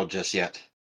the wild just yet.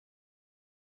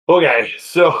 Okay,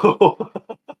 so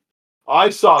I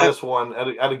saw Uh, this one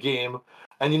at a game,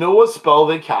 and you know what spell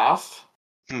they cast?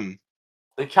 hmm.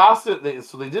 They cast it.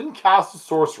 So they didn't cast a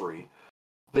sorcery.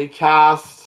 They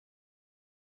cast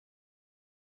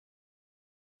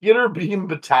Skitterbeam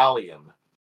Battalion.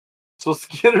 So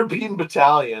Skitterbeam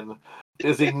Battalion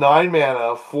is a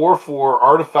 9-mana 4/4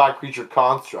 artifact creature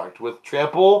construct with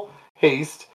trample,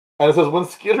 haste, and it says when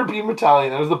Skitterbeam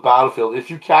Battalion enters the battlefield, if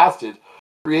you cast it,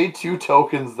 create 2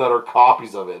 tokens that are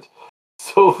copies of it.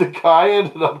 So the guy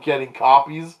ended up getting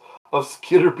copies of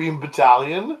Skitterbeam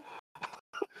Battalion,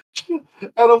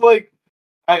 and I'm like,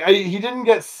 he didn't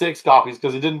get 6 copies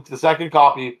because he didn't. The second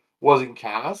copy wasn't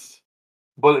cast,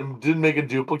 but it didn't make a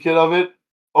duplicate of it.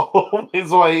 Oh,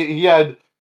 so he had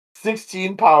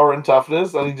 16 power and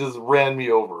toughness, and he just ran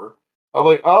me over. I'm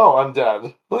like, oh, I'm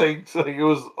dead. It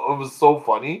was so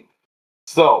funny.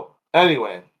 So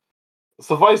anyway,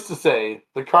 suffice to say,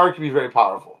 the card can be very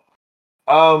powerful.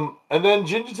 And then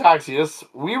Jin-Gitaxias,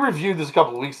 we reviewed this a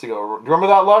couple of weeks ago. Do you remember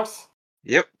that, Lux?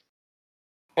 Yep.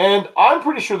 And I'm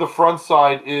pretty sure the front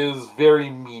side is very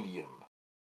medium.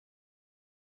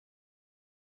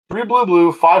 3 blue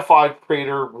blue, 5/5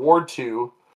 Praetor, Ward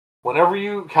 2. Whenever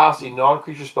you cast a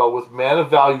non-creature spell with mana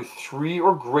value 3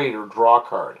 or greater, draw a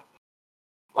card.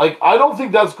 I don't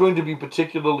think that's going to be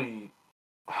particularly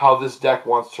how this deck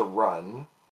wants to run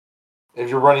if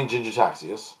you're running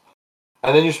Jin-Gitaxias.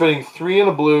 And then you're spending 3 and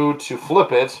a blue to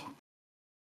flip it,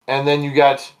 and then you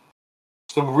get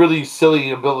some really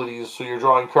silly abilities. So you're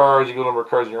drawing cards, you get a number of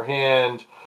cards in your hand,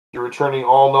 you're returning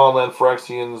all non-land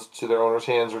Phyrexians to their owner's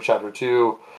hands for Chapter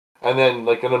 2, and then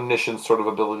an omniscience sort of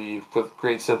ability with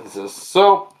great synthesis.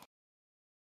 So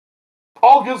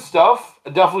All good stuff. I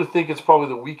definitely think it's probably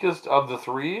the weakest of the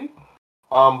three.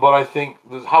 But I think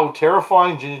how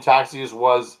terrifying Ginny Taxius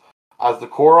was as the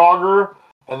core augur,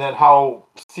 and then how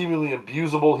seemingly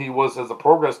abusable he was as a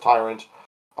progress tyrant.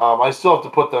 I still have to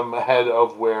put them ahead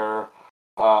of where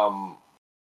um,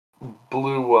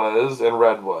 blue was and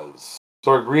red was.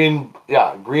 Sorry, green,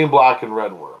 black, and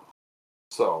red were.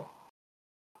 So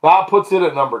that puts it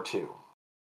at number 2.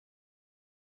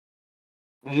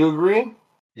 Do you agree?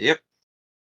 Yep.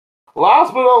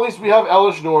 Last but not least, we have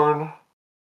Elish Norn.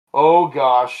 Oh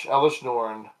gosh, Elish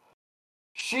Norn.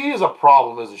 She is a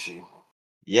problem, isn't she?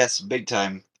 Yes, big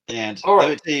time. And All let me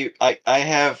right. tell you, I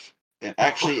have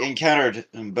actually encountered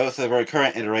in both of our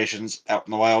current iterations out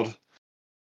in the wild.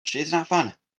 She's not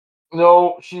fun.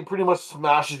 No, she pretty much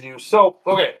smashes you. So,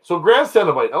 okay, so Grand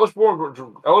Cenobite,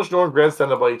 Elish Norn Grand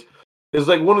Cenobite is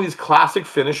like one of these classic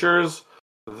finishers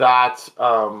that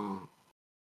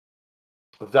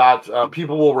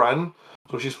people will run.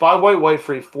 So she's 5 white white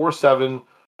for a 4/7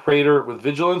 Praetor with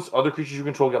vigilance. Other creatures you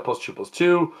control get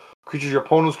 +2/+2. Creatures your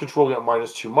opponents control get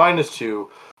 -2/-2.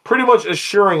 Pretty much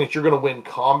assuring that you're going to win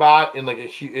combat in like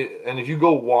and if you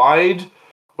go wide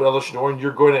with Elish Norn,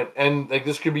 you're going to and like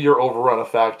this could be your overrun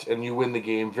effect, and you win the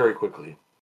game very quickly.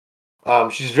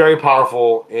 She's very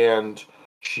powerful, and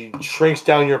she shrinks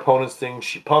down your opponent's things.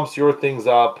 She pumps your things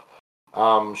up.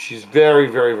 She's very,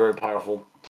 very, very powerful.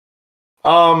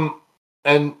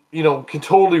 And can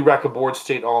totally wreck a board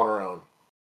state all on her own.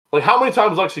 Like, how many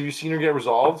times, Lex, have you seen her get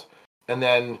resolved, and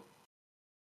then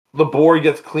the board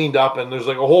gets cleaned up, and there's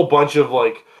like a whole bunch of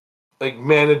like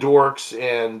mana dorks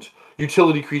and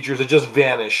utility creatures that just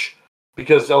vanish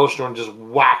because Elish Norn just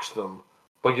whacks them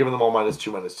by giving them all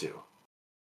 -2/-2.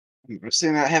 I've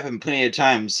seen that happen plenty of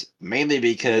times, mainly Yeah.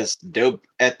 because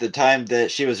at the time that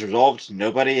she was resolved,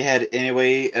 nobody had any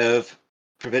way of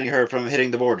preventing her from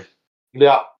hitting the board.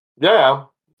 Yeah, yeah.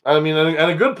 I mean,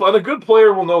 and a good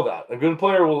player will know that. A good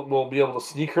player will be able to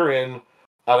sneak her in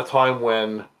at a time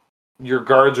when your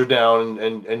guards are down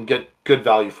and get good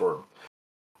value for her.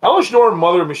 Elish Norn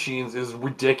Mother Machines is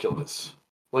ridiculous.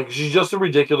 Like, she's just a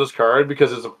ridiculous card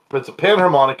because it's a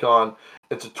Panharmonicon,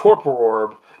 it's a Torpor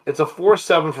Orb, it's a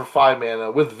 4/7 for 5 mana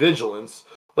with Vigilance.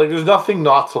 Like, there's nothing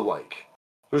not to like.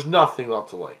 There's nothing not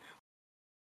to like.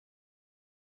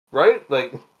 Right?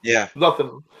 Like, Yeah.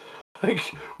 nothing.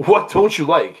 Like, what don't you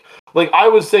like? Like, I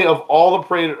would say of all the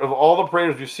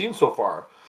Praetors we've seen so far,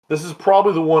 this is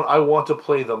probably the one I want to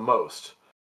play the most.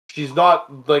 She's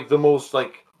not like the most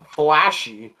like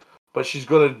flashy, but she's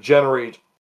going to generate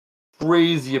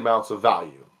crazy amounts of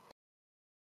value.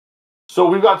 So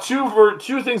we've got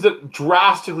two things that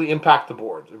drastically impact the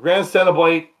board. Grand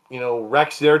Cenobite,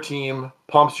 wrecks their team,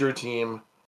 pumps your team,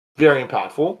 very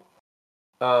impactful.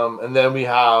 And then we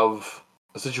have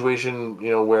a situation,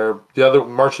 where the other one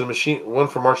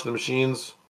for March of the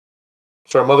Machines,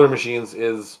 Mother of Machines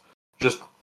is just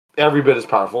every bit as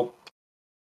powerful.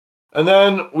 And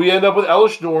then we end up with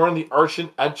Elish Norn, the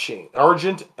Argent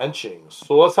Etchings.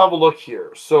 So let's have a look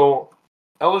here. So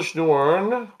Elish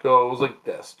Norn goes like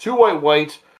this: 2 white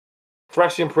white,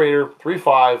 Phyrexian Praetor,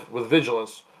 3/5 with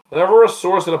Vigilance. Whenever a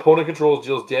source an opponent controls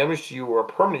deals damage to you or a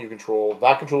permanent you control,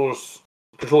 that controller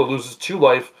loses 2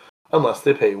 life unless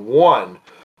they pay 1.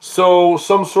 So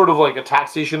some sort of like a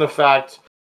taxation effect,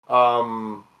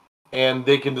 and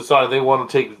they can decide they want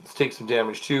to take some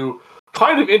damage too.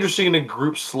 Kind of interesting in a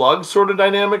group slug sort of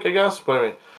dynamic, I guess. But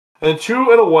anyway, and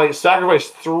 2 and a white, sacrifice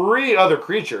 3 other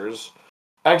creatures.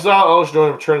 Exile Elish Norn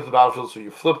and return to the battlefield. So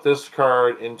you flip this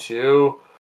card into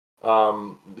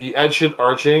the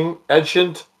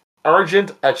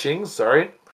Argent Etchings,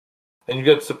 sorry. And you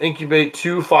get some incubate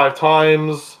 2 5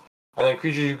 times. And then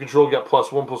creatures you control get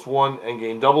 +1/+1 and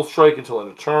gain double strike until end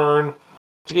of turn.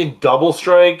 To gain double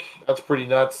strike, that's pretty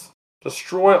nuts.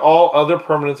 Destroy all other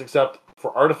permanents except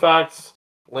for artifacts,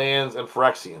 lands, and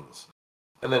Phyrexians.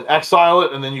 And then exile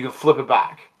it, and then you can flip it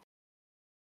back.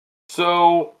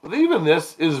 So even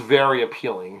this is very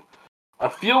appealing. I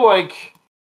feel like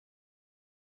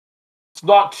it's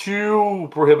not too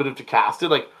prohibitive to cast it.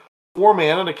 Like 4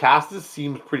 mana to cast this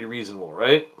seems pretty reasonable,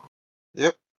 right?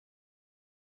 Yep.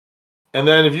 And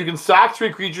then if you can sack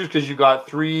 3 creatures because you got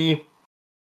 3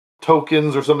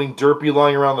 tokens or something derpy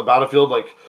lying around the battlefield,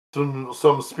 like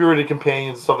some spirited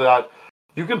companions and stuff like that,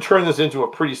 you can turn this into a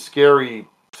pretty scary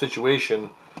situation.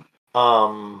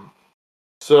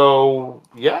 So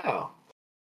yeah.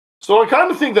 So I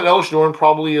kind of think that Elish Norn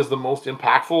probably is the most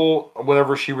impactful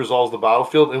whenever she resolves the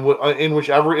battlefield in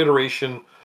whichever iteration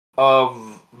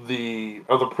of the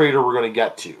Praetor we're going to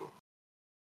get to.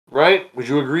 Right? Would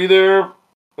you agree there,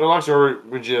 Alex, or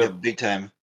would you? Yeah, big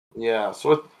time. Yeah.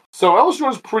 So Elish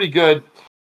Norn is pretty good.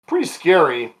 pretty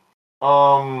scary.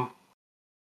 But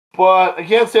I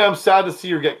can't say I'm sad to see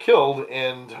her get killed,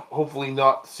 and hopefully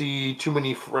not see too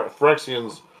many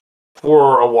Phyrexians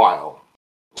for a while.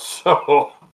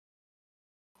 So,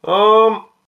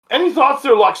 any thoughts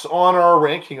there, Lux, on our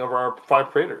ranking of our 5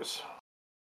 Praetors?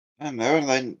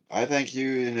 No, I think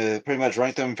you pretty much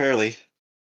ranked them fairly.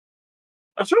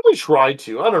 I've certainly tried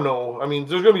to. I don't know. I mean,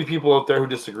 there's going to be people out there who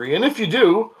disagree, and if you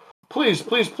do, please,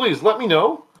 please, please let me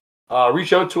know.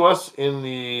 Reach out to us in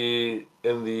the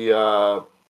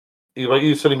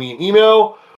either sending me an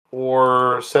email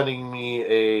or sending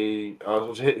me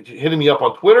hitting me up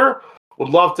on Twitter. Would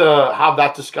love to have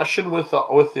that discussion with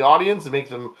the audience and make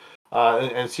them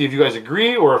and see if you guys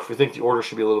agree or if you think the order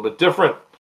should be a little bit different.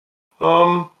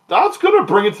 That's gonna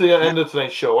bring it to the end of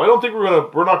tonight's show. I don't think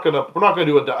we're not gonna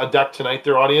do a deck tonight,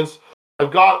 there, audience.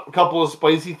 I've got a couple of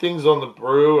spicy things on the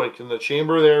brew, like in the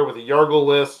chamber there with a Yargle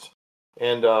list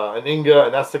and an Inga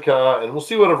and Estica, and we'll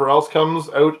see whatever else comes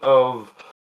out of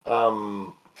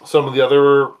some of the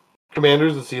other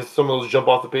commanders and see if some of those jump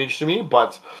off the page to me.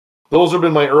 But those have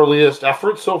been my earliest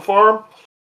efforts so far.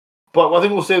 But I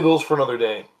think we'll save those for another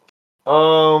day.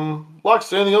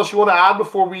 Lux, anything else you want to add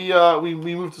before we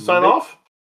move to sign off?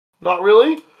 Not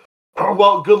really.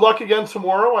 Well, good luck again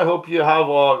tomorrow. I hope you have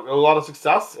a lot of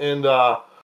success, and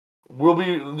we'll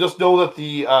be just know that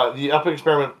the Epic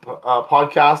Experiment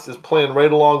podcast is playing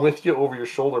right along with you over your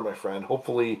shoulder, my friend.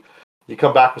 Hopefully, you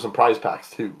come back with some prize packs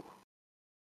too.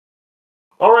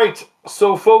 All right,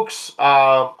 so folks,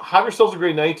 have yourselves a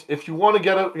great night. If you want to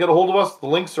get a hold of us, the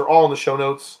links are all in the show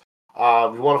notes.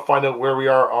 If you want to find out where we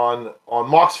are on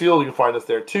Moxfield, you can find us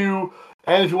there too.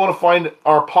 And if you want to find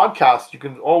our podcast, you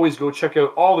can always go check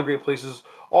out all the great places,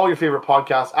 all your favorite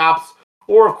podcast apps,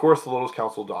 or of course,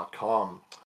 thelotuscouncil.com.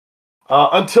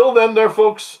 Until then, there,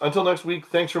 folks. Until next week.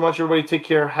 Thanks very much, everybody. Take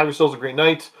care. Have yourselves a great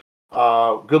night.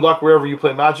 Good luck wherever you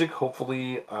play Magic.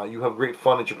 Hopefully, you have great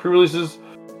fun at your pre-releases.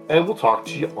 And we'll talk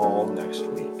to you all next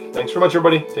week. Thanks very much,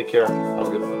 everybody. Take care. Have a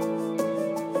good one.